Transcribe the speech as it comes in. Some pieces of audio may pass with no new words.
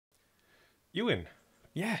Ewan,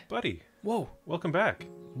 Yeah. buddy, Whoa. welcome back.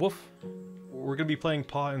 Woof. We're gonna be playing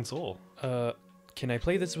Paw and Soul. Can I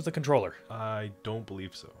play this with a controller? I don't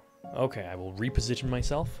believe so. Okay, I will reposition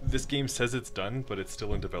myself. This game says it's done, but it's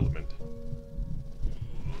still in development.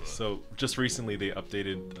 So, just recently they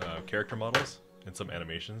updated character models and some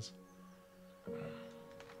animations.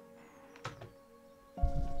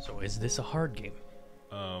 So is this a hard game?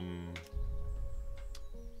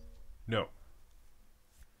 No.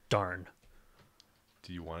 Darn.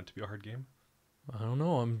 Do you want it to be a hard game? I don't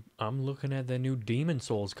know. I'm looking at the new Demon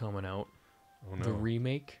Souls coming out. Oh no. The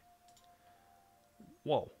remake.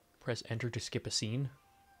 Whoa. Press enter to skip a scene.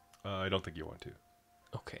 I don't think you want to.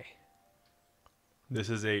 Okay. This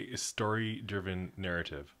is a story-driven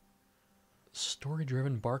narrative.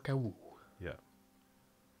 Story-driven Barkawoo. Yeah.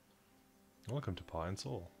 Welcome to Paw and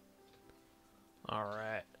Soul.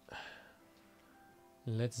 Alright.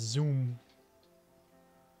 Let's zoom.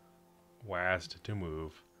 WASD to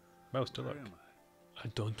move. Mouse to look. I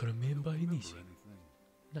don't remember anything.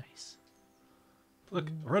 Nice. Look,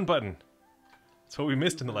 a run button. That's what we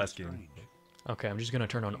missed in the last game. Okay, I'm just gonna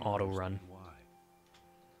turn on auto run.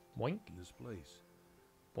 Boink. In this place.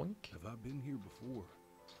 Boink. Have I been here before?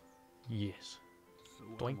 Yes. So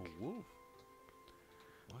Doink. I'm a wolf.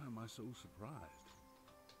 Why am I so surprised?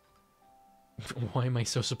 Why am I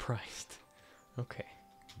so surprised? Okay.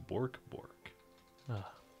 Bork, bork.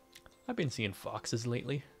 I've been seeing foxes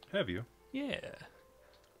lately. Have you? Yeah.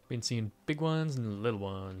 Been seeing big ones and little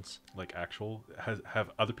ones. Like actual?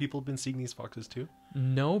 Have other people been seeing these foxes too?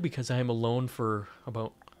 No, because I'm alone for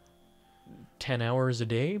about 10 hours a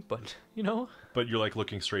day, but, you know. But you're like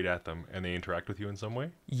looking straight at them and they interact with you in some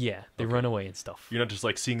way? Yeah, they Okay. run away and stuff. You're not just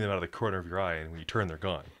like seeing them out of the corner of your eye and when you turn they're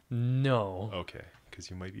gone. No. Okay, because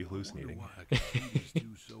you might be Wonder hallucinating. why I can see these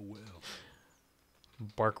two so well.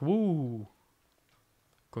 Bark woo.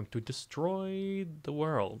 Going to destroy the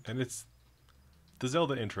world. And it's the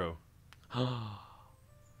Zelda intro. I'm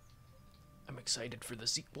excited for the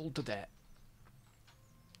sequel to that.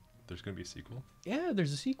 There's going to be a sequel? Yeah,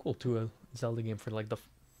 there's a sequel to a Zelda game for like the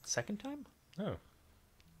second time? Oh.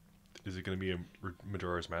 Is it going to be a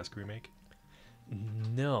Majora's Mask remake?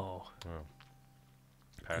 No. Oh.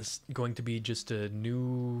 Pass. It's going to be just a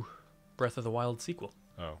new Breath of the Wild sequel.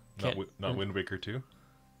 Oh. Can't- Not Wind Waker 2?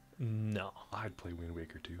 No. I'd play Wind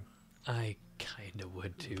Waker 2. I kinda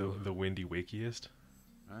would too. The windy wakiest?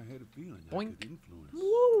 I had a feeling I Boink. could influence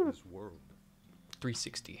Woo. this world.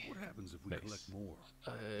 360. What happens if we Nice. collect more?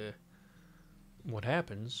 What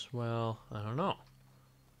happens? Well, I don't know.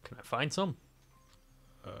 Can I find some?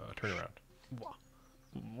 Turn around. Wah.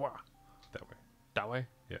 Wah. That way. That way?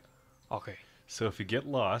 Yeah. Okay. So if you get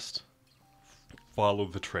lost, follow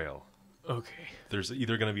the trail. Okay. There's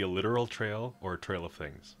either going to be a literal trail or a trail of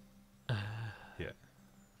things. Yeah.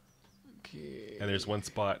 Okay. And there's one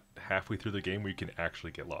spot halfway through the game where you can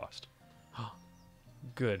actually get lost.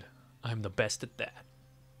 Good. I'm the best at that.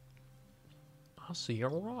 I see a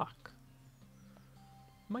rock.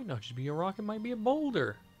 Might not just be a rock, it might be a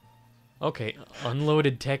boulder. Okay,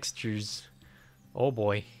 unloaded textures. Oh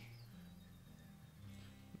boy.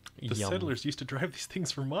 The Yum. settlers used to drive these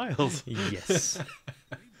things for miles. Yes.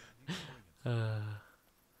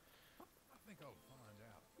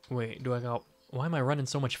 Wait, do I go... Why am I running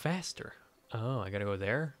so much faster? Oh, I gotta go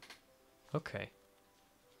there? Okay.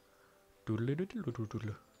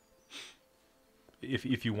 Doodle-doodle-doodle-doodle.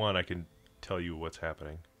 If you want, I can tell you what's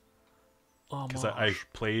happening. Oh, Because I've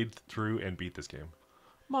played through and beat this game.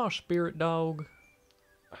 my spirit dog.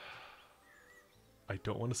 I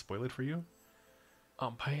don't want to spoil it for you.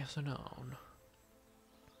 I'm passing on.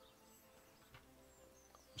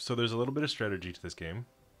 So there's a little bit of strategy to this game.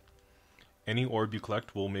 Any orb you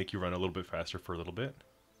collect will make you run a little bit faster for a little bit.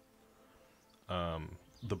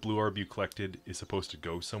 The blue orb you collected is supposed to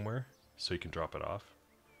go somewhere, so you can drop it off.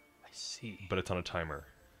 I see. But it's on a timer.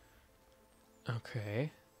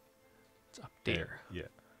 Okay. It's up And- there. yeah.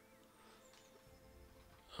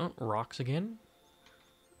 Oh, rocks again.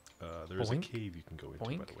 There's Boink. a cave you can go into,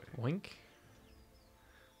 by Boink, the way. boink.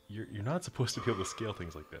 You're not supposed to be able to scale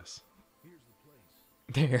things like this.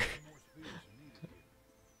 There.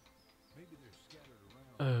 Maybe they're scattered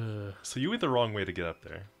around. So you went the wrong way to get up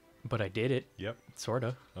there. But I did it. Yep.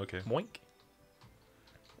 Sorta. Okay. Boink.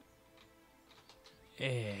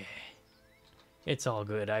 It's all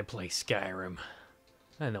good. I play Skyrim.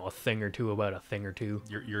 I know a thing or two about a thing or two.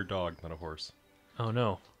 You're a dog, not a horse. Oh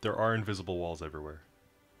no. There are invisible walls everywhere.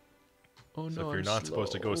 Oh So no. if you're I'm not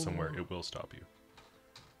supposed to go slow. somewhere, it will stop you.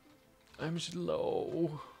 I'm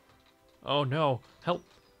slow. Oh no. Help.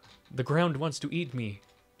 The ground wants to eat me.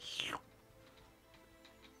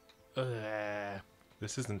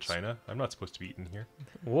 This isn't China. I'm not supposed to be eaten here.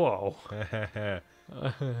 Whoa.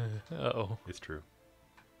 Uh-oh. It's true.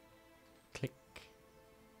 Click.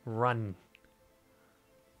 Run.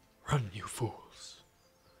 Run, you fools.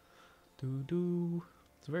 Doo-doo.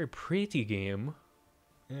 It's a very pretty game.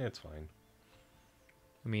 Yeah, it's fine.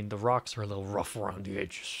 I mean, the rocks are a little rough around the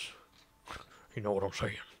edges. You know what I'm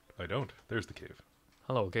saying? I don't. There's the cave.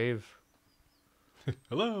 Hello, Cave.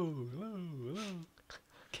 Hello, hello, hello.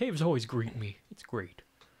 Caves always greet me. It's great.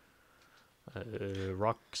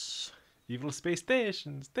 Rocks. Evil space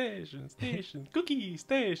station, station, cookie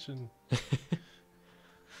station.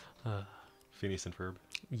 Phineas and Ferb.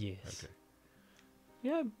 Yes. Okay.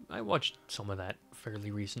 Yeah, I watched some of that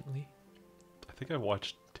fairly recently. I think I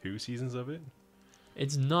watched 2 seasons of it.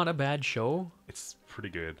 It's not a bad show. It's pretty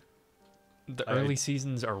good. The early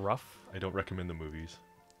seasons are rough. I don't recommend the movies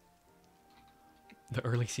The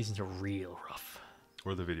early seasons are real rough.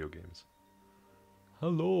 or the video games.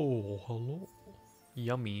 Hello, hello.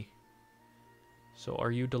 Yummy. So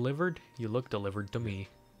are you delivered? You look delivered to me.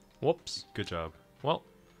 Whoops. Good job. Well,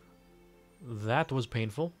 that was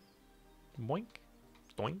painful. Boink.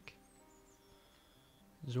 Doink.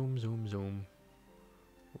 Zoom, zoom, zoom.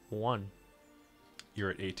 1,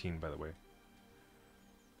 You're at 18, by the way.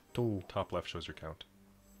 2. Top left shows your count.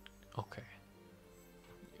 Okay.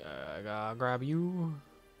 I gotta grab you.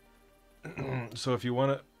 So if you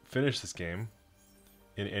want to finish this game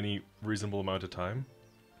in any reasonable amount of time,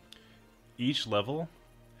 each level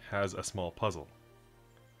has a small puzzle.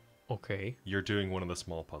 Okay. You're doing one of the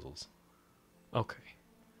small puzzles. Okay.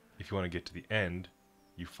 If you want to get to the end,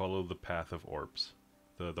 you follow the path of orbs.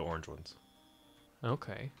 The orange ones.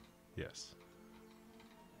 Okay. Yes.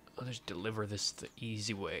 I'll just deliver this the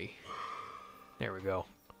easy way. There we go.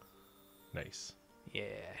 Nice. Yeah.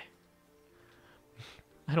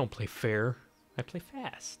 I don't play fair. I play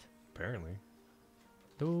fast. Apparently.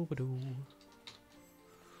 Doo-ba-doo.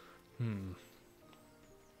 And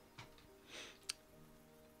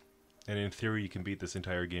in theory, you can beat this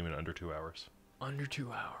entire game in under 2 hours. Under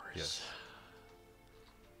 2 hours. Yes.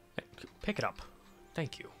 Hey, pick it up.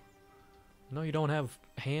 Thank you. No, you don't have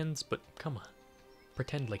hands, but come on.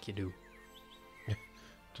 Pretend like you do.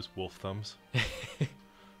 Just wolf thumbs.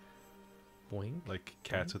 Boing. Like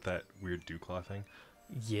cats with that weird dew claw thing.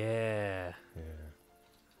 Yeah. Yeah.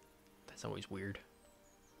 That's always weird.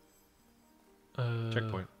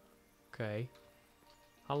 Checkpoint. Okay.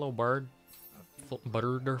 Hello, bird.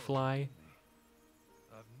 Butterfly.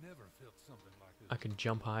 I've never felt something like this. I can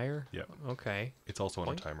jump higher? Yep. Okay. It's also on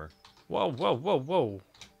a Boink. timer. Whoa, whoa, whoa, whoa.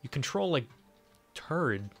 You control, like,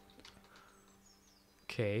 turd.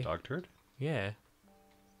 Okay. Dog turd? Yeah.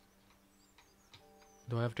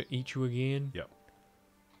 Do I have to eat you again? Yep.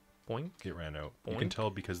 Boink. It ran out. You can Boink. tell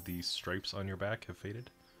because the stripes on your back have faded.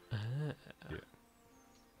 Yeah.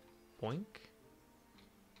 Boink.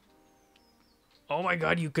 Oh my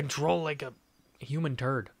god, you control like a human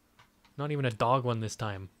turd. Not even a dog one this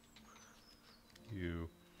time. You.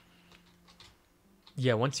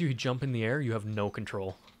 Yeah, once you jump in the air, you have no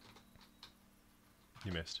control.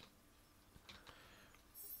 You missed.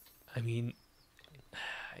 I mean,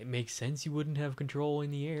 it makes sense you wouldn't have control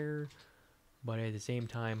in the air, but at the same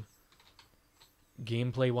time,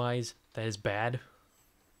 gameplay-wise, that is bad.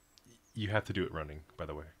 You have to do it running, by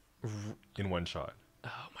the way. In one shot.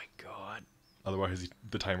 Oh my god. Otherwise,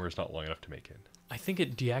 the timer is not long enough to make it. I think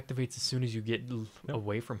it deactivates as soon as you get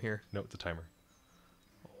away from here. No, it's a timer.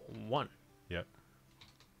 1, Yep.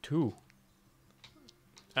 2.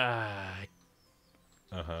 Uh-huh.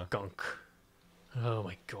 Gunk. Oh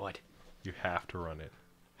my god. You have to run it.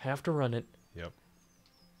 Have to run it. Yep.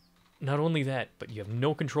 Not only that, but you have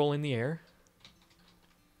no control in the air.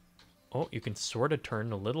 Oh, you can sort of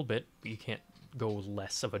turn a little bit, but you can't go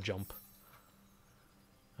less of a jump.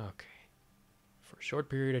 Okay. For a short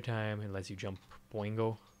period of time, it lets you jump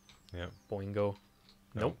boingo, Yep. boingo.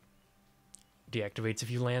 No. Nope. Deactivates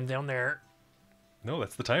if you land down there. No,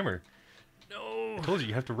 that's the timer. No. I told you,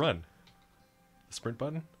 you have to run. The sprint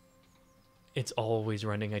button? It's always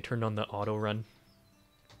running. I turned on the auto run.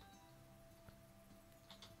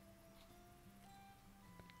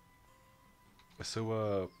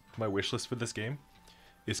 So, my wish list for this game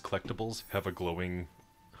is collectibles have a glowing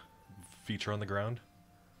feature on the ground.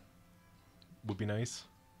 Would be nice.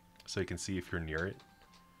 So you can see if you're near it.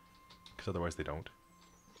 Because otherwise they don't.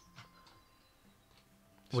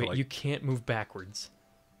 So Wait, like- you can't move backwards.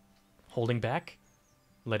 Holding back,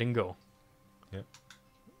 letting go. Yep.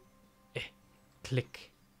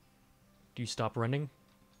 Click. Do you stop running?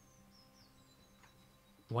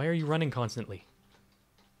 Why are you running constantly?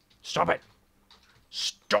 Stop it!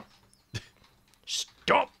 Stop!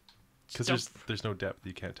 Stop! Because there's no depth.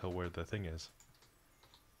 You can't tell where the thing is.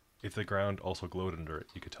 If the ground also glowed under it,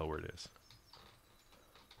 you could tell where it is.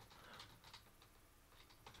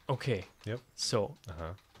 Okay. Yep. So,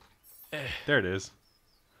 There it is.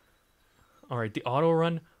 all right, the auto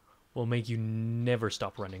run will make you never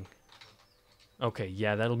stop running. Okay,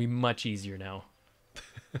 yeah, that'll be much easier now.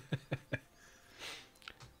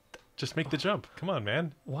 Just make the jump. Come on,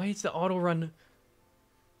 man. Why is the auto run?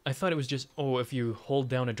 I thought it was just, oh, if you hold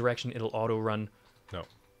down a direction, it'll auto run. No,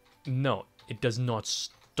 No, it does not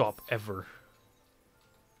stop ever.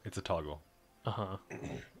 it's a toggle. Uh-huh.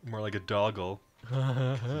 More like a doggle.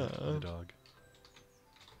 The dog.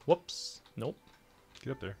 Whoops. Nope.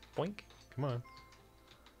 Get up there. Boink. Come on.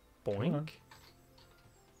 Boink. on.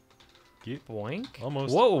 Get. Boink.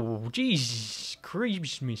 Almost. Whoa, jeez.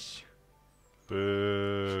 Christmas.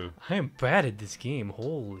 Boo. I am bad at this game.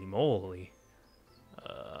 Holy moly.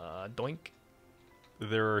 Doink.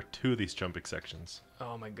 There are 2 of these jumping sections.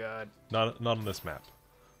 Oh my god. Not on this map.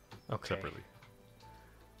 Okay. Separately.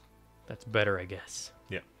 That's better, I guess.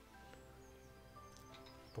 Yeah.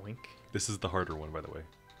 Boink. This is the harder one, by the way.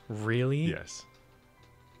 Really? Yes.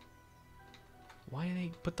 Why did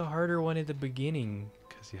they put the harder one at the beginning?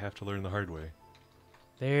 Because you have to learn the hard way.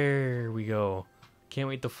 There we go. Can't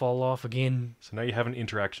wait to fall off again. So now you have an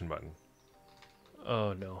interaction button.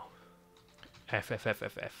 Oh no. F, F, F,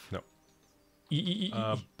 F, F. No. E, E, E,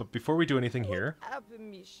 E. But before we do anything here, What happened,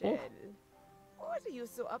 Michelle? What are you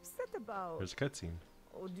so upset about? there's a cutscene.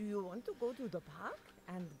 Oh, do you want to go to the park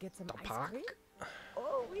and get some ice park? cream?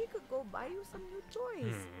 Or we could go buy you some new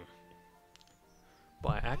toys.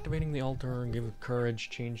 By activating the altar and give courage,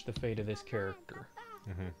 change the fate of this character.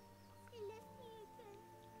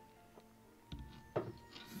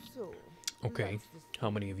 So. Okay. that's the How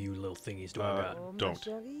many of you little thingies do I got? Oh, ma Don't.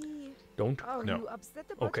 chérie. Don't? Are No. you upset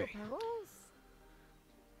about Okay. your parents?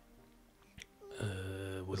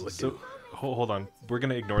 What do I So, do? hold on. We're going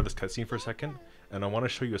to ignore this cutscene for a second, and I want to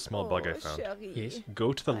show you a small bug I found. Chérie, Yes?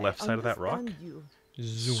 Go to the I left side of that rock, understand you.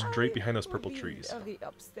 Zoom. straight behind those I purple would be trees. Very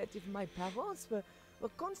upset if my parents were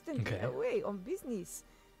constantly Okay. away on business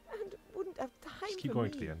and wouldn't have time Just keep for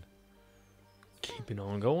going to me. the end. Keeping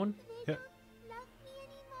on going. Yeah.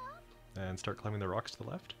 And start climbing the rocks to the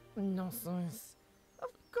left. Nonsense. Of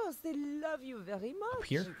course, they love you very much. Up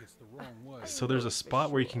here? I think it's the wrong way. So there's a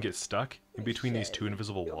spot where you can get stuck in between these 2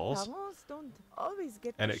 invisible Your walls, parents don't always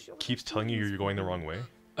get and to it show keeps their telling you feelings you're going the for wrong you. way,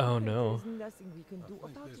 Oh But no. There's nothing we can I do think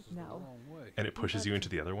about this it is the now. wrong way. and it pushes you into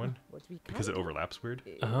the other one What we because it can do overlaps weird.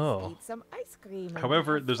 is Oh. eat some ice cream and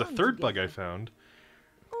However, have there's a fun 3rd bug I together. found,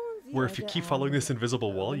 On the where if you other keep following hand, this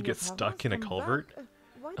invisible wall, when you your get stuck parents in a come culvert, back,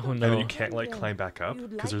 why Oh, don't no. and then you you can't tell like them climb back up you'd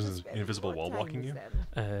because like there's to an spend invisible more wall time blocking with you. them.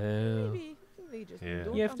 Oh. Maybe they just Yeah.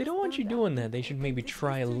 don't Yeah, if they don't want you understand doing that. that, they should maybe This is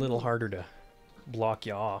try a to little you. harder to block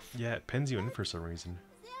you off. Yeah, it pins you in for some reason.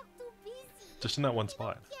 Just in that one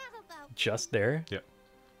spot. Just there? Yep.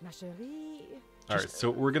 Ma chérie, Alright, so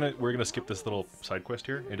we're gonna skip this little side quest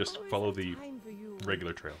here and just always follow have the time for you.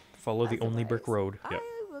 regular trail. Follow the only brick Otherwise, road. Yep.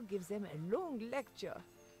 I will give them a long lecture.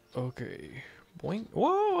 Okay. Boink.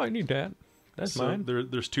 Whoa, I need that. That's So mine.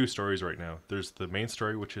 there's 2 stories right now. There's the main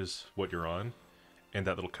story, which is what you're on, and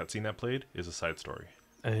that little cutscene that played is a side story.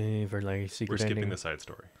 For like secret We're skipping ending. the side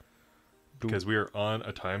story because we are on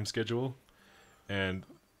a time schedule, and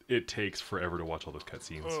it takes forever to watch all those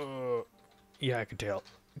cutscenes. Yeah, I can tell.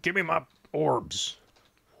 Give me my orbs.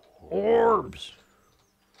 Orbs.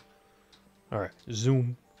 All right,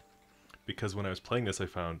 zoom. Because when I was playing this, I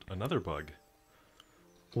found another bug.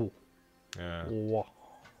 Oh, Uh, wow.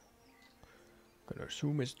 Gonna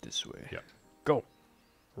assume it's this way. Yeah. Go.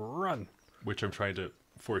 Run. which I'm trying to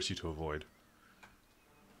force you to avoid.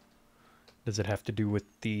 Does it have to do with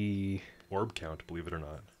the... Orb count, believe it or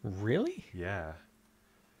not. Really? Yeah.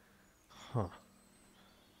 Huh.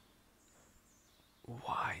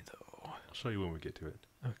 Why though? I'll show you when we get to it.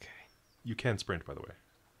 Okay. You can sprint, by the way.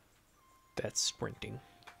 That's sprinting.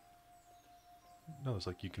 No, it's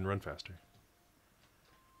like you can run faster.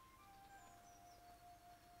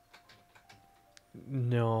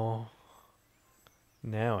 No.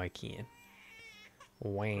 Now I can.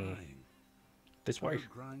 Wang. Crying. This way. Started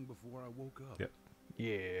crying before I woke up. Yep. Yeah.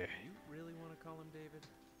 You really want to call him David?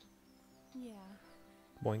 Yeah.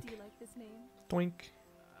 Boink. Do you like this name? Doink.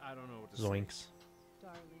 I don't know what to Zoinks.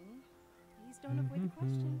 Darling, please don't avoid the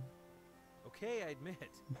question. say. Okay, I admit.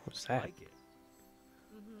 What was I that? like it.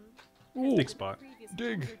 Mm-hmm. Ooh. Dig spot. Previous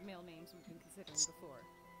Dig. 100 male names we've been considering before.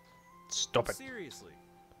 Stop it. Seriously.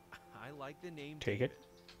 I like the name Take it.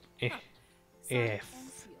 David. Eh. Signed F.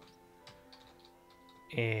 and sealed.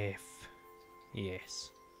 F. Yes.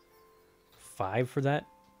 5 for that?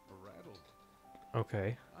 A rattle.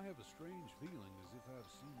 Okay. I have a strange feeling as if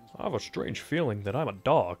I've seen this. I have a strange feeling that I'm a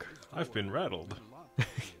dog. I've been rattled.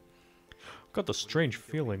 I've got the strange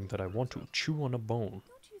feeling that I want to chew on a bone.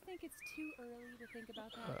 Don't you think it's too early to think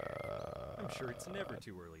about that? I'm sure it's never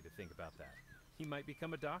too early to think about that. He might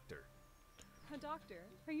become a doctor. A doctor?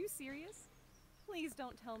 Are you serious? Please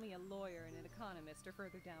don't tell me a lawyer and an economist are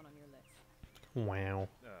further down on your list. Wow.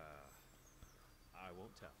 I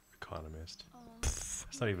won't tell. Economist.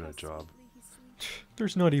 That's not even a job.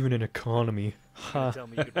 There's not even an economy. You're Ha. gonna tell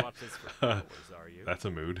me you could watch this for hours, are you? That's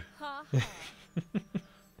a mood. Ha ha.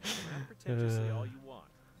 Laugh pretentiously all you want.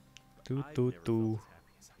 but Doo, I've doo, never felt doo.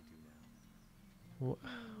 as happy as I do now.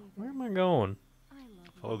 Where am I going? I love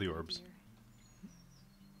you, Follow the my orbs. dear.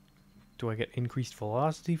 Do I get increased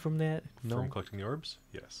velocity from that? No. From collecting the orbs?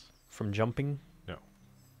 Yes. From jumping? No.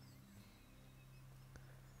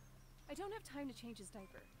 I don't have time to change his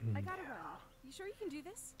diaper. I gotta run. You sure you can do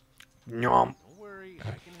this? Nom. Don't worry, I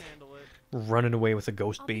can handle it. Running away with a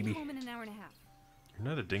ghost I'll baby. be home in an hour and a half. You're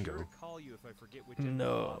not a Sure dingo. to call you if I forget which end of the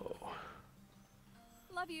No. lawn.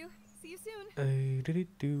 Love you. See you soon. Did it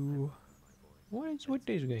do? What is guy? Have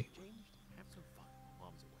some fun.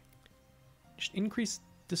 Mom's away. Just increase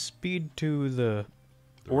the speed to the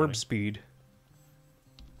The orb running. speed.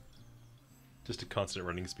 Just a constant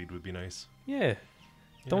running speed would be nice. Yeah. Yeah.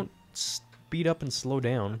 Don't speed up and slow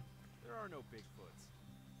down. There are no Bigfoots.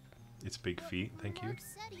 It's big feet, thank you. Mark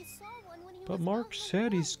said he saw one when he But was Mark out in the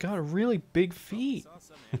said he's woods. got really big feet. Saw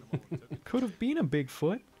some animal and took it. Could have been a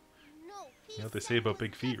Bigfoot. No, he You know what they said say it about was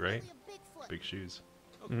big feet, right? definitely a Bigfoot. Big shoes.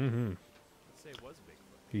 Mm-hmm. Let's say it was a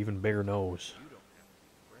Bigfoot. Even bigger nose. You don't have to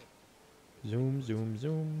be afraid. Zoom, zoom,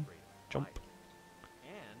 zoom. Afraid of Jump. height.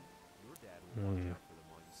 And your dad will watch Hmm. out for them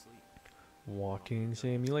while you sleep. Walking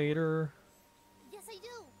simulator. Yes, I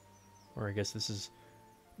do. Or I guess this is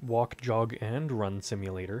walk, jog, and run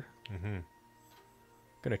simulator. Mm-hmm.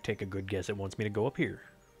 Gonna take a good guess. It wants me to go up here.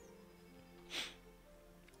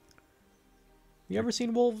 You ever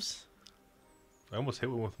seen wolves? I almost hit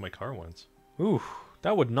one with my car once. Ooh,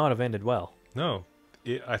 that would not have ended well. No.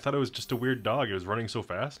 I thought it was just a weird dog. It was running so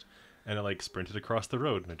fast. And it like sprinted across the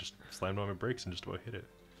road and I just slammed on my brakes and just about hit it.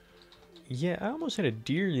 Yeah, I almost hit a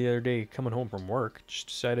deer the other day coming home from work. Just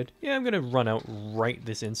decided, yeah, I'm gonna run out right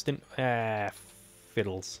this instant. Ah,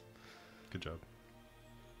 fiddles. Good job.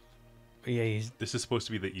 Yeah, he's This is supposed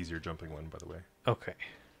to be the easier jumping one, by the way. okay.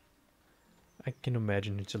 I can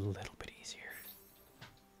imagine it's a little bit easier.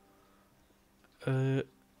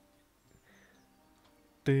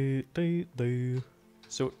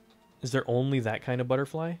 So, is there only that kind of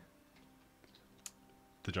butterfly?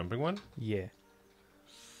 The jumping one? Yeah.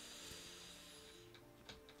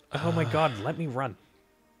 Oh my god, let me run.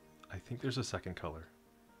 I think there's a second color.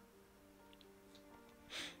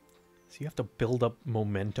 So you have to build up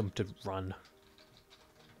momentum to run.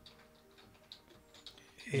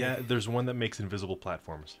 Yeah, there's one that makes invisible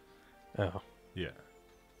platforms. Oh. Yeah.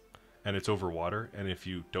 And it's over water, and if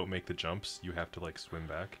you don't make the jumps, you have to like swim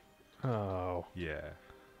back. Oh. Yeah.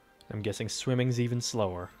 I'm guessing swimming's even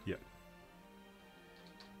slower. Yep.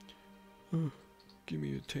 Give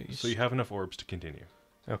me a taste. So you have enough orbs to continue.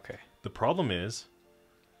 Okay. The problem is,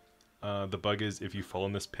 the bug is if you fall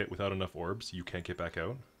in this pit without enough orbs, you can't get back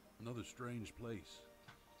out. Another strange place.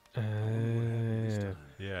 This time.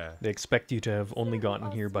 Yeah. They expect you to have only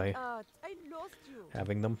gotten here by I lost you.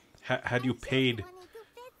 having them. Had you I just paid wanted to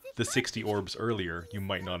visit the 60 orbs earlier, you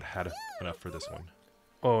might not have had enough for this one.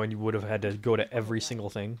 Oh, and you would have had to go to every single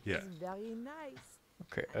thing. Yeah. It's very nice.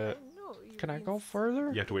 Okay, I know you've can I been go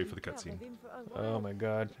further? You have to wait for the taking care cutscene. of him for a Oh while. my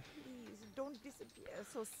god. Please don't disappear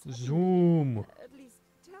so suddenly. Zoom. At least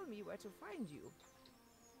tell me where to find you.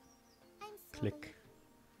 I'm Click.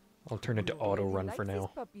 I'll turn it to You auto really run like for this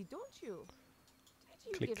now. puppy, don't you? Did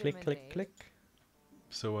you Click, give him click, a click, name? click.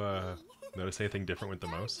 So, notice anything different with the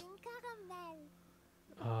mouse?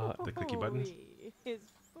 The clicky buttons? Oui, his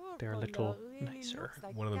fur They're a color little really nicer. looks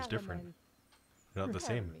like One of them's different. caramel. Not the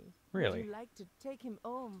same. Tell me, would Really? you like to take him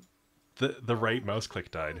home? The right mouse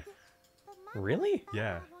click died. Really?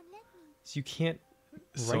 Yeah. So you can't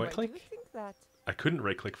So right Why click? do you think that? I couldn't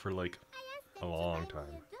right click for like a long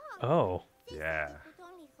time. Oh. Yeah.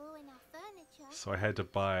 So I had to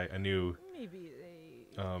buy a new Maybe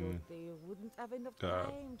they Um, thought they wouldn't have enough uh,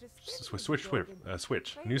 time to spend switch, with switch, the switch, dog and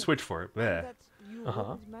switch, train new it, switch for it. and There. that you Uh-huh.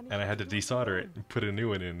 wouldn't manage And I had to do it desolder it alone. and put a new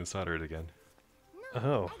one in and solder it again.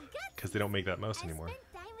 Oh. Because they don't make that mouse anymore.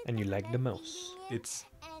 And you like the mouse. It's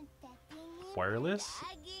wireless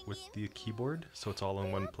with the keyboard, so it's all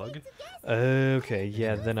in one plug. Okay,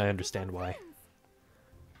 yeah, then I understand why.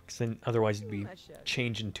 'Cause then otherwise you'd be Masha,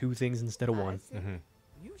 changing two things instead of I one. said, hmm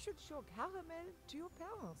You should show caramel to your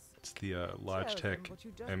parents. It's the Tell them Logitech what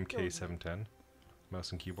you just told me. MK710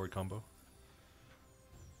 mouse and keyboard combo.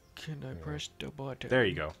 Can I press the button? There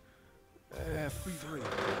you go. Free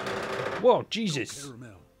Whoa, Jesus.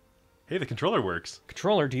 caramel. Hey, the controller works.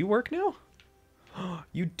 Controller, do you work now?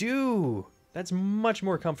 You do. That's much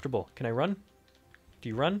more comfortable. Can I run? Do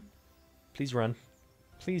you run? Please run.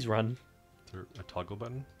 Please run. Is there a toggle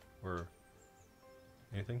button or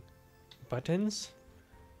anything? Buttons?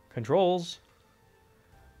 Controls?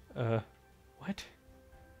 What?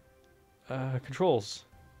 Controls.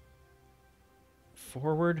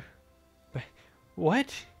 Forward?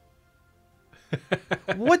 What?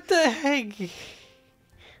 What the heck?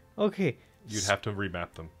 Okay. You'd have to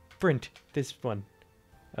remap them. Sprint. This one.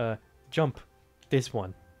 Jump. This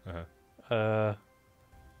one. Uh-huh.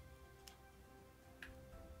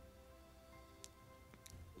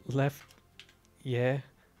 Left. Yeah.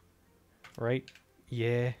 Right.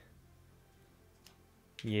 Yeah.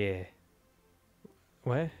 Yeah.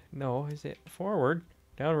 What? No, is it forward?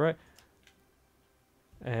 Down, right?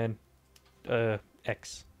 And,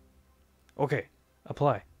 X. Okay.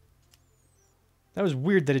 Apply. That was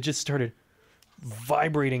weird that it just started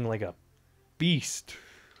vibrating like a beast.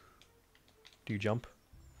 Do you jump?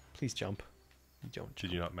 Please jump. You don't jump.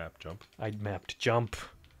 Did you not map jump? I mapped jump.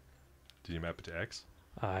 Did you map it to X?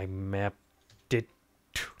 I mapped it.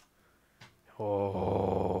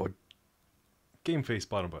 Oh, Game face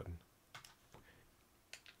bottom button.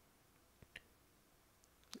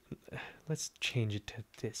 let's change it to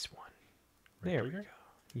this one. Right There we click. go.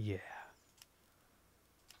 Yeah.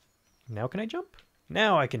 Now can I jump?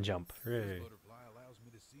 Now I can jump. Hooray. Butterfly allows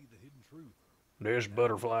me to see the hidden truth. This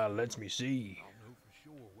butterfly lets me see. I'll know for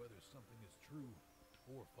sure whether something is true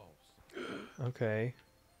or false. Okay.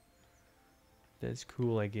 That's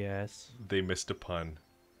cool, I guess. They missed a pun.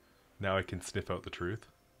 Now I can sniff out the truth.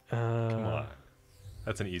 Come Come on.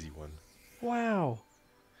 That's an easy one. Wow.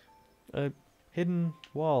 A hidden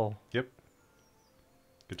wall. Yep.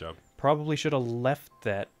 Good job. Probably should have left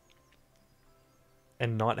that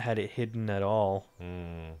and not had it hidden at all.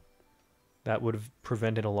 That would have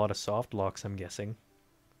prevented a lot of soft locks, I'm guessing.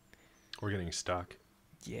 We're getting stuck.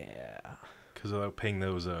 Yeah. Because without paying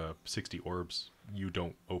those 60 orbs, you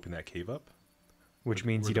don't open that cave up. Which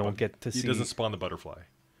means you don't get to It see. doesn't spawn the butterfly.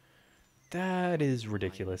 That is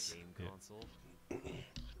ridiculous. Game Yeah. console.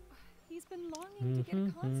 He's been longing to get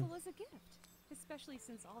a console as a gift, especially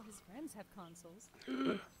since all his friends have consoles.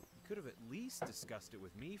 You could have at least discussed it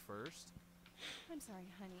with me first. I'm sorry,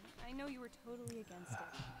 honey. I know you were totally against it.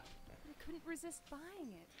 But I couldn't resist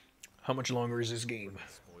buying it. How much longer is this game?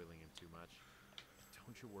 Spoiling him too much.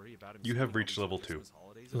 Don't you worry about him. You have spending all reached these level 2. Christmas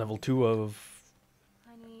holidays on Level you. 2 of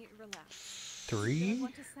Honey, relax. I 3?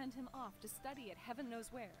 want to send him off to study at heaven knows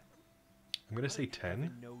where. I'm going to say 10.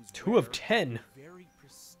 Heaven knows 2 of where. 10. Very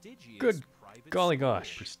prestigious Good private golly school.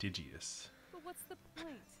 gosh. Prestigious. But what's the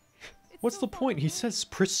point? It's What's so the far point? He away. says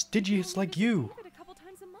We prestigious only like visit you. David a couple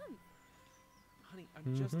times a month. Honey,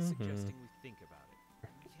 I'm just suggesting we think about it.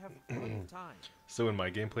 We have plenty of time. So in my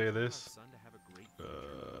gameplay of I want our this, son to have a great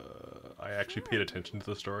future. I actually paid attention to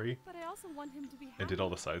the story But I also want him to be happy. and did all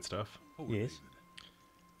the side stuff. Oh, Yes. David,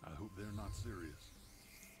 I hope they're not serious.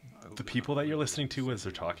 I hope The they're people not that you're really listening to as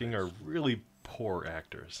they're considering talking this. are really poor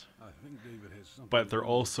actors. I think David has something But they're wrong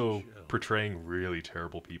with also Michelle. portraying really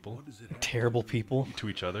terrible people What does it have to Terrible do with people. to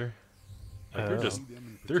each other. Like Oh. they're just them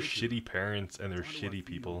in they're particular? shitty parents and they're Why do I shitty feel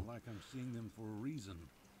people. Like I'm seeing them for a reason.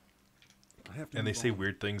 I have to And they move say on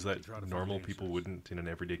weird things to that try to find normal people answers. wouldn't in an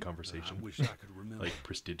everyday I conversation. wish I could remember. Like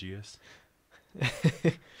prestigious.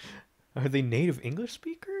 Are they native English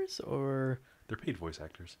speakers or? They're paid voice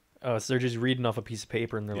actors. Oh, so they're just reading off a piece of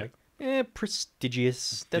paper and they're Yeah. like,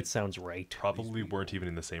 prestigious. That It- sounds right. Probably weren't even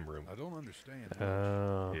in the same room. I don't understand. much,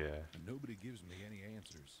 Oh. Yeah. and nobody gives me any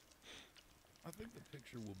answers. I think the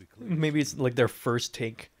picture will be clear. Maybe it's soon. like their first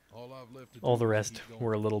take. All I've left to All do the is rest keep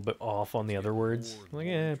were a going. little bit off on the other words. Like,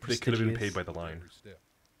 They could have been paid prestigious. by the line. Every step.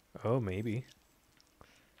 Oh, maybe.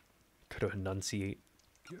 Could have enunciate.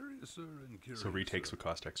 Curiouser and So retakes curiouser. would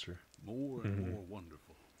cost extra. More and more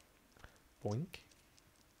wonderful. Boink.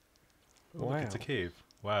 Oh, look, it's a Wow. cave.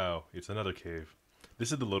 Wow, it's another cave.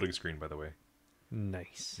 This is the loading screen, by the way.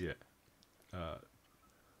 Nice. Yeah.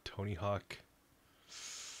 Tony Hawk.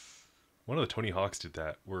 One of the Tony Hawks did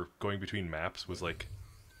that, where going between maps was like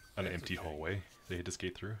an empty hallway they had to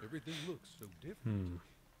skate through. Everything looks so different.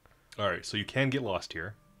 Alright, so you can get lost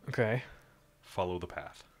here. Okay. Follow the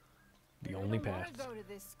path. The only I don't wanna path. go to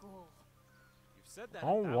this school. You've said that I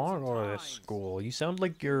don't want to go to this times. school. You sound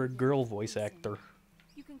like you're a girl voice actor.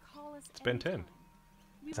 You can call us It's Ben 10. anytime.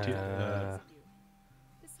 We It's will T- never uh, visit you.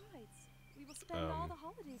 Besides, we will spend spend all the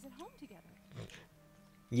holidays at home together.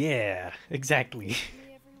 Yeah, exactly. Me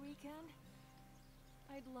every weekend.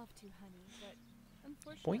 I'd love to, honey, but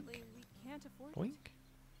unfortunately we can't afford it. Boink.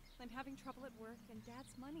 I'm having trouble at work, and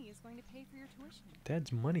Dad's money is going to pay for your tuition.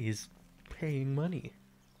 Dad's money is paying money.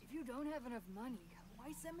 If you don't have enough money,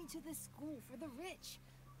 why send me to this school for the rich?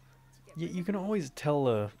 To get Yeah, rid you of can me? always tell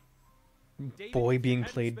a David, boy if you being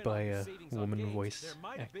hadn't played spent all by your a savings on woman games, voice there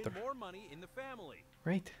might have actor. been more money in the family.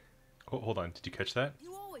 Right? Oh, hold on. Did you catch that?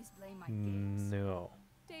 You always blame my games. No.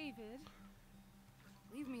 David,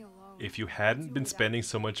 Leave me alone. If you Do hadn't been without spending me.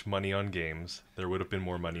 so much money on games, there would have been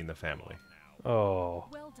more money in the family. Oh.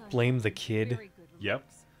 well done. Blame John. the kid. Very good Yep.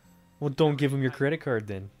 remarks. Well, don't give him your credit card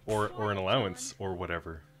then. Or an allowance, or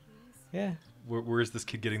whatever. Please. Yeah, Where is this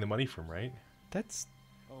kid getting the money from, right? that's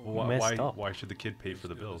Oh, Why, messed why, up. why should the kid pay for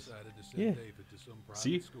the still bills? decided to send Yeah. David to some private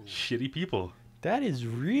See? school. Shitty people. that is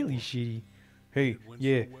really shitty. Hey, It went so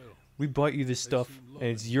yeah, well. we bought you this stuff, and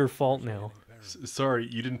it's your fault now. Sorry,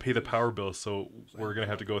 you didn't pay the power bill, so we're gonna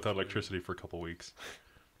have to go without electricity for a couple weeks.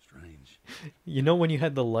 Strange. You know when you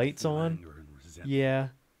had the lights Full on? anger and resentment. Yeah,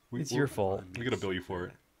 We- it's we're- your fault. We gotta bill you for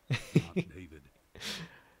it. Not David.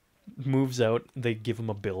 Moves out, they give him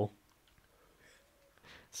a bill.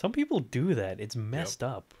 Some people do that. It's messed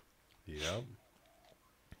up. Yep.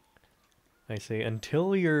 I say,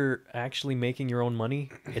 until you're actually making your own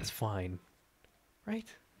money, it's fine. Right?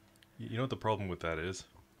 You know what the problem with that is?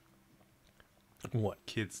 What?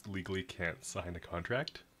 Kids legally can't sign a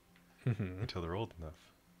contract until they're old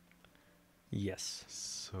enough. Yes.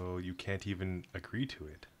 So you can't even agree to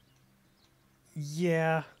it.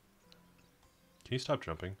 Yeah. Can you stop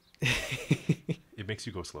jumping? It makes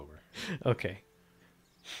you go slower. Okay.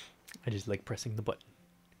 I just like pressing the button.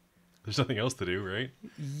 There's nothing else to do, right?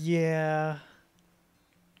 Yeah.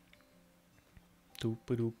 Doop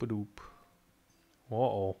a doop a doop.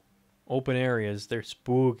 Uh-oh. Open areas, they're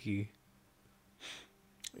spooky.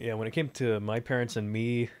 Yeah, when it came to my parents and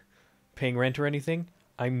me paying rent or anything,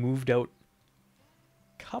 I moved out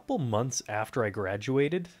a couple months after I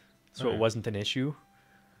graduated, so Oh, yeah. it wasn't an issue.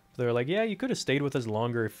 They were like, yeah, you could have stayed with us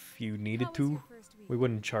longer if you needed How was to. your first week? We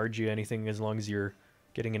wouldn't charge you anything as long as you're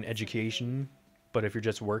getting an education. But if you're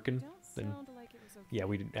just working, Don't then sound like it was okay. yeah,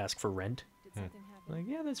 we'd ask for rent. Did something happen? Like,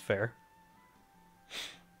 yeah, that's fair.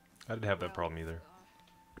 I didn't have that Well, problem either.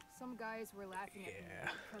 Some guys were laughing at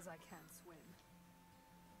me because I can't swim.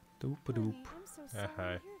 Doop a doop. Honey, I'm so sorry to Haha,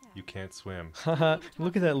 hear you that. can't swim. Haha,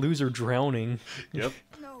 look at that loser drowning. Yep.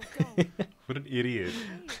 No, don't. What an idiot.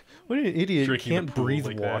 Hey, What an idiot. Drinking the Can't pool breathe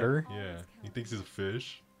like that. water. Yeah. He thinks he's a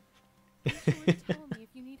fish. be sure to tell me if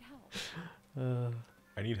you need help.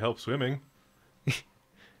 I need help swimming.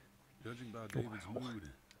 Judging by David's mood,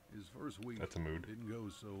 his first week That's a mood. didn't go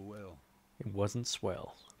so well. It wasn't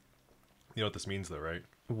swell. You know what this means though, right?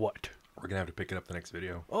 What? We're gonna have to pick it up the next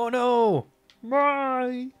video. Oh no!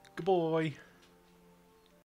 Bye! Good boy.